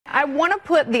I want to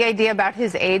put the idea about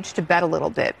his age to bed a little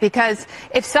bit, because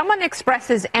if someone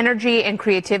expresses energy and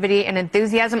creativity and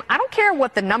enthusiasm, I don't care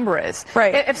what the number is.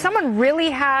 Right. If someone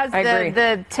really has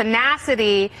the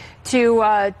tenacity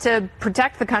to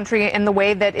protect the country in the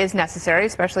way that is necessary,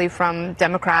 especially from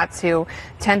Democrats who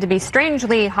tend to be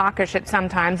strangely hawkish at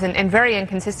sometimes and very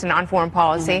inconsistent on foreign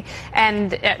policy.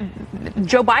 And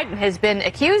Joe Biden has been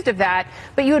accused of that,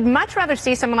 but you would much rather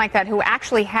see someone like that who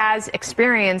actually has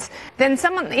experience than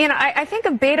someone, I think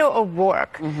of Beto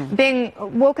O'Rourke being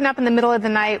woken up in the middle of the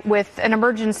night with an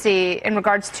emergency in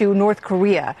regards to North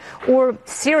Korea or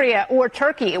Syria or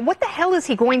Turkey. What the hell is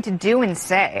he going to do and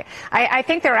say? I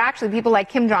think there are actually people like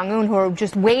Kim Jong-un who are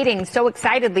just waiting so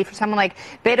excitedly for someone like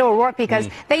Beto O'Rourke, because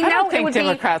they know it would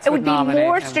be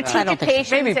more strategic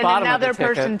patience and another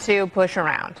person to push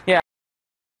around. Yeah.